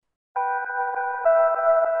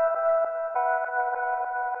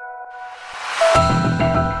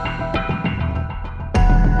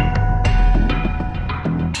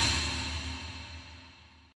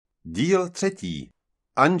Díl 3.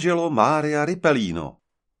 Angelo Maria Ripellino.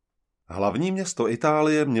 Hlavní město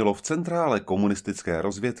Itálie mělo v centrále komunistické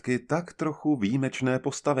rozvědky tak trochu výjimečné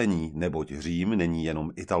postavení, neboť Řím není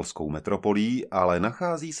jenom italskou metropolí, ale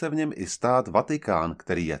nachází se v něm i stát Vatikán,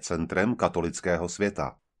 který je centrem katolického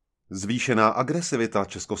světa. Zvýšená agresivita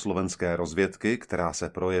československé rozvědky, která se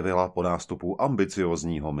projevila po nástupu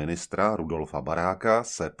ambiciózního ministra Rudolfa Baráka,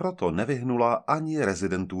 se proto nevyhnula ani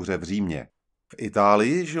rezidentuře v Římě. V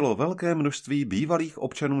Itálii žilo velké množství bývalých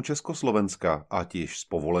občanů Československa, ať již s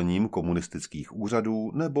povolením komunistických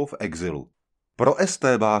úřadů nebo v exilu. Pro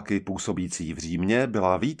estébáky působící v Římě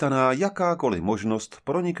byla vítaná jakákoliv možnost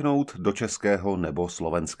proniknout do českého nebo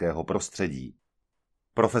slovenského prostředí.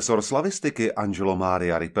 Profesor slavistiky Angelo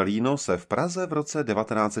Maria Ripellino se v Praze v roce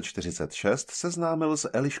 1946 seznámil s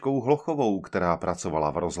Eliškou Hlochovou, která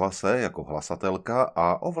pracovala v rozhlase jako hlasatelka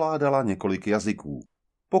a ovládala několik jazyků.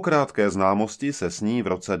 Po krátké známosti se s ní v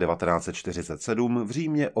roce 1947 v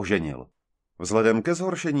Římě oženil. Vzhledem ke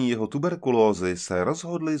zhoršení jeho tuberkulózy se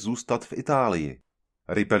rozhodli zůstat v Itálii.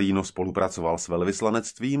 Ripellino spolupracoval s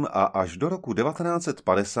velvyslanectvím a až do roku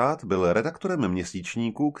 1950 byl redaktorem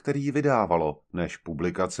měsíčníku, který vydávalo, než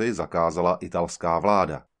publikaci zakázala italská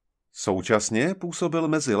vláda. Současně působil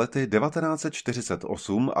mezi lety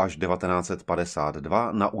 1948 až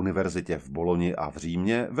 1952 na univerzitě v Boloni a v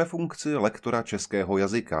Římě ve funkci lektora českého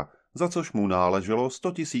jazyka, za což mu náleželo 100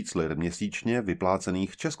 000 lir měsíčně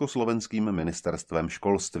vyplácených československým ministerstvem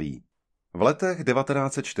školství. V letech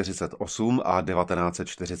 1948 a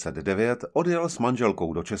 1949 odjel s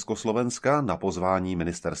manželkou do Československa na pozvání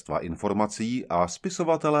ministerstva informací a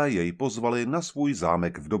spisovatelé jej pozvali na svůj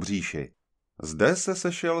zámek v Dobříši. Zde se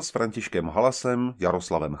sešel s Františkem Halasem,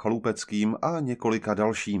 Jaroslavem Chalupeckým a několika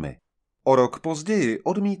dalšími. O rok později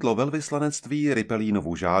odmítlo velvyslanectví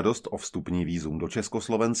Ripellinovu žádost o vstupní vízum do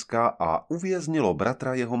Československa a uvěznilo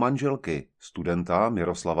bratra jeho manželky, studenta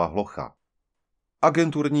Miroslava Hlocha.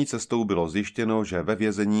 Agenturní cestou bylo zjištěno, že ve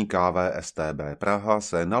vězení KVSTB Praha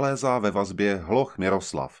se nalézá ve vazbě Hloch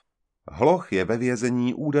Miroslav. Hloch je ve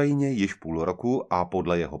vězení údajně již půl roku a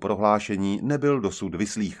podle jeho prohlášení nebyl dosud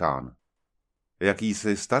vyslýchán.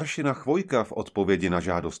 Jakýsi staršina Chvojka v odpovědi na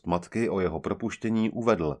žádost matky o jeho propuštění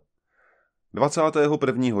uvedl: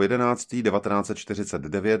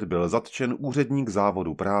 21.11.1949 byl zatčen úředník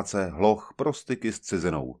závodu práce Hloch pro styky s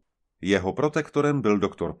cizinou. Jeho protektorem byl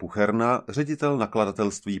doktor Pucherna, ředitel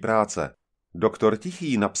nakladatelství práce. Doktor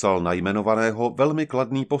Tichý napsal na jmenovaného velmi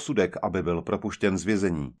kladný posudek, aby byl propuštěn z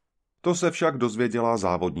vězení. To se však dozvěděla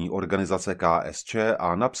závodní organizace KSČ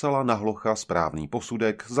a napsala na Hlocha správný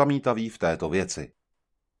posudek zamítavý v této věci.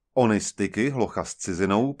 Ony styky Hlocha s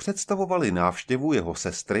cizinou představovaly návštěvu jeho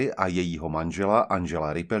sestry a jejího manžela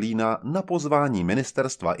Angela Ripellina na pozvání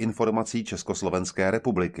Ministerstva informací Československé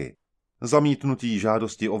republiky. Zamítnutí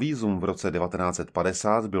žádosti o vízum v roce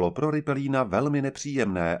 1950 bylo pro Ripellina velmi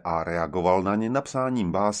nepříjemné a reagoval na ně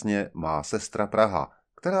napsáním básně Má sestra Praha,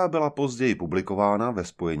 která byla později publikována ve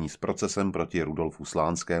spojení s procesem proti Rudolfu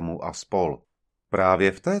Slánskému a spol.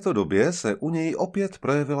 Právě v této době se u něj opět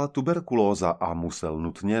projevila tuberkulóza a musel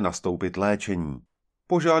nutně nastoupit léčení.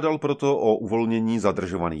 Požádal proto o uvolnění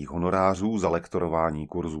zadržovaných honorářů za lektorování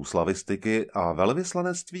kurzů slavistiky a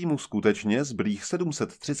velvyslanectví mu skutečně zbylých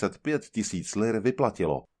 735 000 lir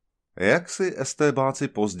vyplatilo. Jak si estébáci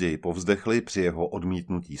později povzdechli při jeho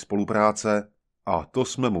odmítnutí spolupráce, a to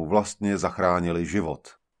jsme mu vlastně zachránili život.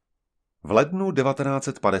 V lednu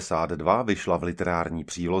 1952 vyšla v literární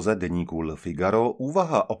příloze deníku Le Figaro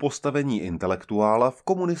úvaha o postavení intelektuála v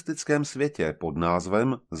komunistickém světě pod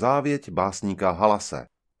názvem Závěť básníka Halase.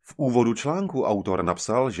 V úvodu článku autor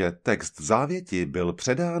napsal, že text závěti byl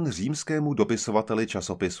předán římskému dopisovateli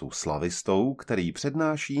časopisu Slavistou, který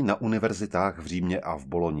přednáší na univerzitách v Římě a v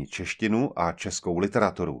Boloni češtinu a českou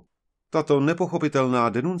literaturu. Tato nepochopitelná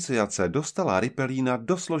denunciace dostala Ripellina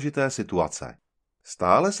do složité situace.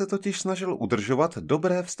 Stále se totiž snažil udržovat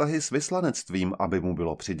dobré vztahy s vyslanectvím, aby mu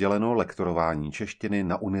bylo přiděleno lektorování češtiny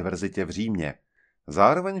na univerzitě v Římě.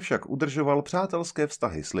 Zároveň však udržoval přátelské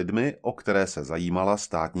vztahy s lidmi, o které se zajímala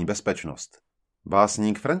státní bezpečnost.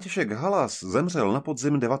 Básník František Halas zemřel na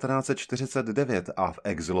podzim 1949 a v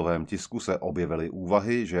exilovém tisku se objevily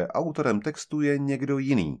úvahy, že autorem textu je někdo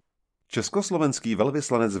jiný. Československý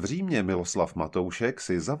velvyslanec v Římě Miloslav Matoušek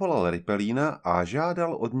si zavolal Ripellina a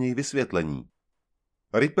žádal od něj vysvětlení.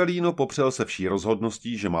 Ripellino popřel se vší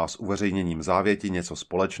rozhodností, že má s uveřejněním závěti něco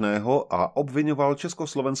společného a obvinoval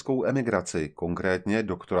československou emigraci, konkrétně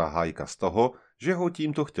doktora Hájka z toho, že ho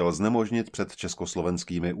tímto chtěl znemožnit před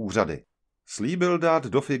československými úřady. Slíbil dát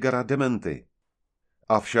do Figara dementy.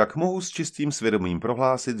 Avšak mohu s čistým svědomím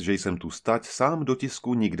prohlásit, že jsem tu stať sám do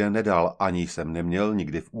tisku nikde nedal, ani jsem neměl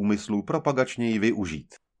nikdy v úmyslu propagačně ji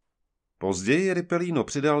využít. Později Ripellino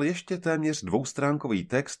přidal ještě téměř dvoustránkový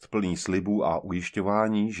text plný slibů a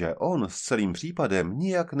ujišťování, že on s celým případem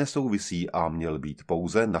nijak nesouvisí a měl být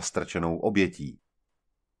pouze nastrčenou obětí.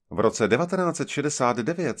 V roce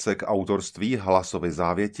 1969 se k autorství Halasovy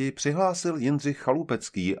závěti přihlásil Jindřich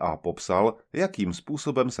Chalupecký a popsal, jakým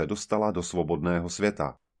způsobem se dostala do svobodného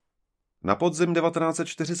světa. Na podzim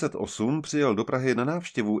 1948 přijel do Prahy na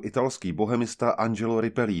návštěvu italský bohemista Angelo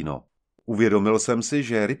Ripellino. Uvědomil jsem si,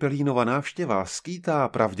 že Ripellinova návštěva skýtá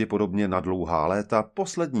pravděpodobně na dlouhá léta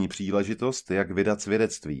poslední příležitost, jak vydat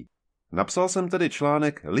svědectví. Napsal jsem tedy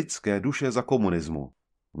článek Lidské duše za komunismu.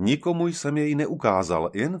 Nikomu jsem jej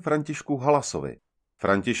neukázal, jen Františku Halasovi.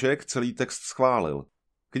 František celý text schválil.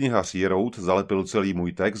 Knihař Jirout zalepil celý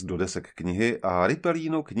můj text do desek knihy a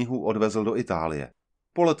Ripellino knihu odvezl do Itálie.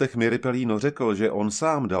 Po letech mi Ripellino řekl, že on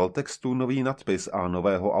sám dal textu nový nadpis a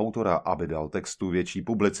nového autora, aby dal textu větší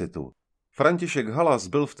publicitu. František Halas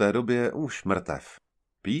byl v té době už mrtev.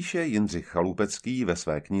 Píše Jindřich Chalupecký ve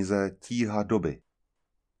své knize Tíha doby.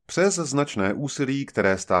 Přes značné úsilí,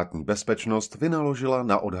 které státní bezpečnost vynaložila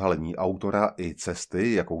na odhalení autora i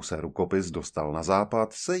cesty, jakou se rukopis dostal na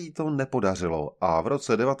západ, se jí to nepodařilo a v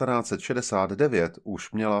roce 1969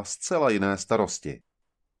 už měla zcela jiné starosti.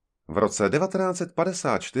 V roce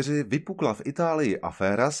 1954 vypukla v Itálii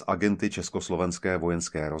aféra s agenty československé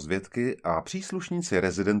vojenské rozvědky a příslušníci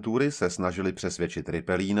rezidentury se snažili přesvědčit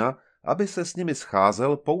Ripellina, aby se s nimi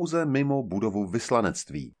scházel pouze mimo budovu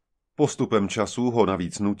vyslanectví. Postupem času ho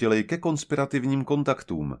navíc nutili ke konspirativním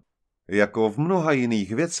kontaktům. Jako v mnoha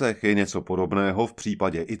jiných věcech je něco podobného v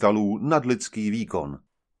případě Italů nadlidský výkon.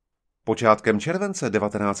 Počátkem července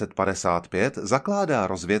 1955 zakládá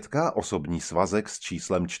rozvědka osobní svazek s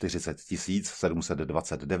číslem 40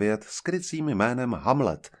 729 s krycím jménem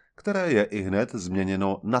Hamlet, které je ihned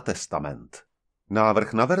změněno na testament.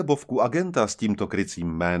 Návrh na verbovku agenta s tímto krycím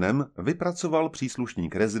jménem vypracoval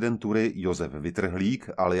příslušník rezidentury Josef Vytrhlík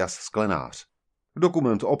alias Sklenář.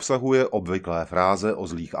 Dokument obsahuje obvyklé fráze o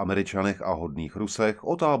zlých Američanech a hodných Rusech,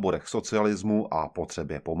 o táborech socialismu a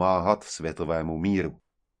potřebě pomáhat světovému míru.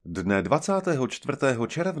 Dne 24.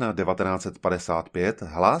 června 1955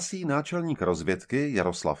 hlásí náčelník rozvědky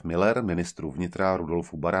Jaroslav Miller ministru vnitra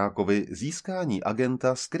Rudolfu Barákovi získání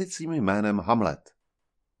agenta s krycím jménem Hamlet.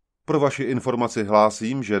 Pro vaši informaci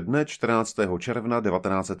hlásím, že dne 14. června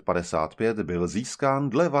 1955 byl získán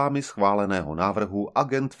dle vámi schváleného návrhu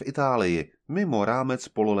agent v Itálii mimo rámec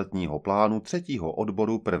pololetního plánu 3.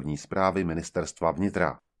 odboru první správy ministerstva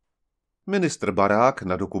vnitra. Ministr Barák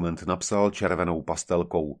na dokument napsal červenou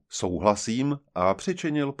pastelkou souhlasím a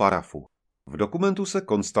přičinil parafu. V dokumentu se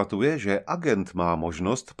konstatuje, že agent má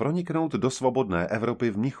možnost proniknout do svobodné Evropy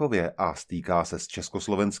v Mnichově a stýká se s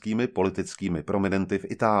československými politickými prominenty v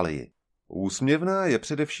Itálii. Úsměvná je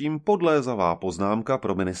především podlézavá poznámka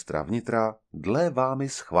pro ministra vnitra dle vámi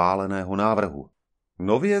schváleného návrhu.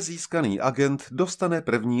 Nově získaný agent dostane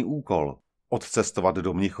první úkol – odcestovat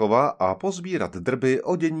do Mnichova a pozbírat drby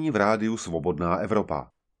o dění v rádiu Svobodná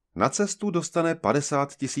Evropa. Na cestu dostane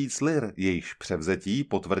 50 000 lir, jejichž převzetí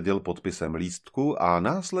potvrdil podpisem lístku a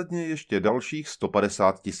následně ještě dalších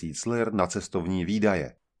 150 000 lir na cestovní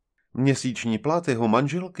výdaje. Měsíční plat jeho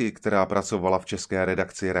manželky, která pracovala v české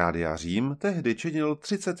redakci Rádia Řím, tehdy činil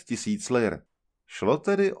 30 000 lir. Šlo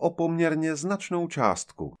tedy o poměrně značnou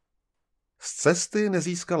částku. Z cesty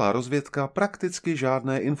nezískala rozvědka prakticky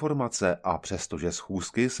žádné informace a přestože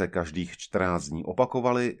schůzky se každých 14 dní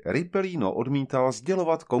opakovaly, Ripellino odmítal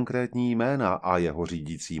sdělovat konkrétní jména a jeho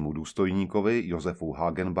řídícímu důstojníkovi Josefu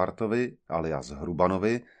Hagenbartovi alias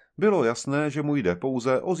Hrubanovi bylo jasné, že mu jde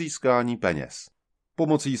pouze o získání peněz.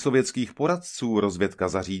 Pomocí sovětských poradců rozvědka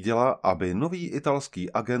zařídila, aby nový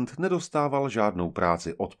italský agent nedostával žádnou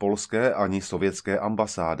práci od polské ani sovětské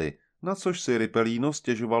ambasády, na což si Ripellino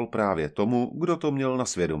stěžoval právě tomu, kdo to měl na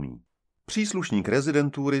svědomí. Příslušník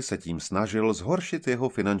rezidentury se tím snažil zhoršit jeho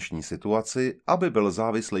finanční situaci, aby byl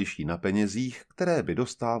závislejší na penězích, které by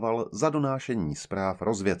dostával za donášení zpráv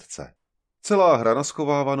rozvědce. Celá hra na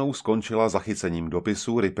schovávanou skončila zachycením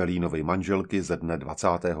dopisu Ripellinovy manželky ze dne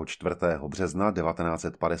 24. března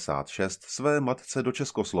 1956 své matce do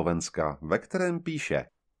Československa, ve kterém píše: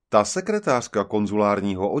 Ta sekretářka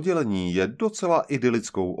konzulárního oddělení je docela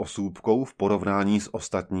idylickou osůbkou v porovnání s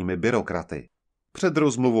ostatními byrokraty. Před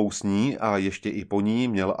rozmluvou s ní a ještě i po ní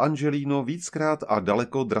měl Angelino víckrát a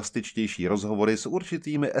daleko drastičtější rozhovory s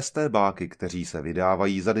určitými estébáky, kteří se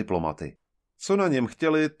vydávají za diplomaty. Co na něm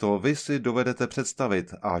chtěli, to vy si dovedete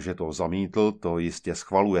představit a že to zamítl, to jistě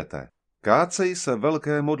schvalujete. Kácej se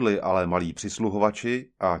velké modly, ale malí přisluhovači,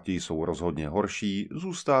 a ti jsou rozhodně horší,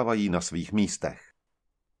 zůstávají na svých místech.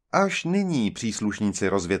 Až nyní příslušníci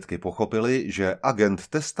rozvědky pochopili, že agent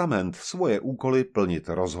testament svoje úkoly plnit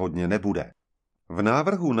rozhodně nebude. V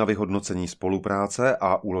návrhu na vyhodnocení spolupráce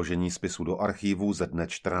a uložení spisu do archívu ze dne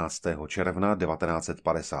 14. června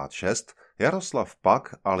 1956 Jaroslav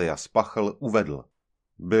Pak alias Pachl uvedl: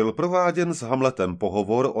 Byl prováděn s Hamletem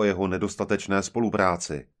pohovor o jeho nedostatečné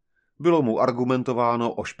spolupráci. Bylo mu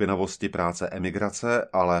argumentováno o špinavosti práce emigrace,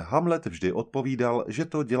 ale Hamlet vždy odpovídal, že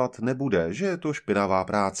to dělat nebude, že je to špinavá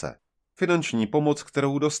práce. Finanční pomoc,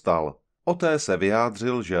 kterou dostal, o té se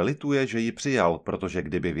vyjádřil, že lituje, že ji přijal, protože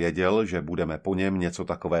kdyby věděl, že budeme po něm něco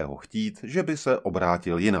takového chtít, že by se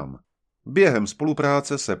obrátil jinam. Během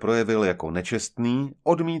spolupráce se projevil jako nečestný,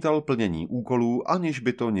 odmítal plnění úkolů, aniž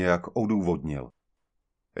by to nějak odůvodnil.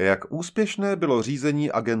 Jak úspěšné bylo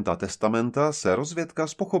řízení agenta testamenta, se rozvědka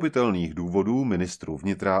z pochopitelných důvodů ministru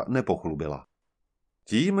vnitra nepochlubila.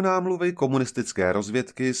 Tím námluvy komunistické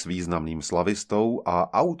rozvědky s významným slavistou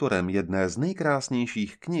a autorem jedné z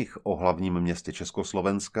nejkrásnějších knih o hlavním městě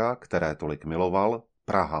Československa, které tolik miloval,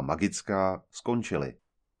 Praha magická, skončily.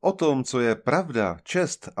 O tom, co je pravda,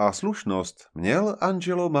 čest a slušnost, měl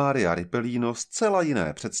Angelo Maria Ripellino zcela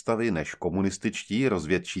jiné představy než komunističtí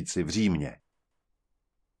rozvědčíci v Římě.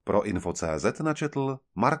 Pro Info.cz načetl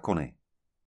Marconi.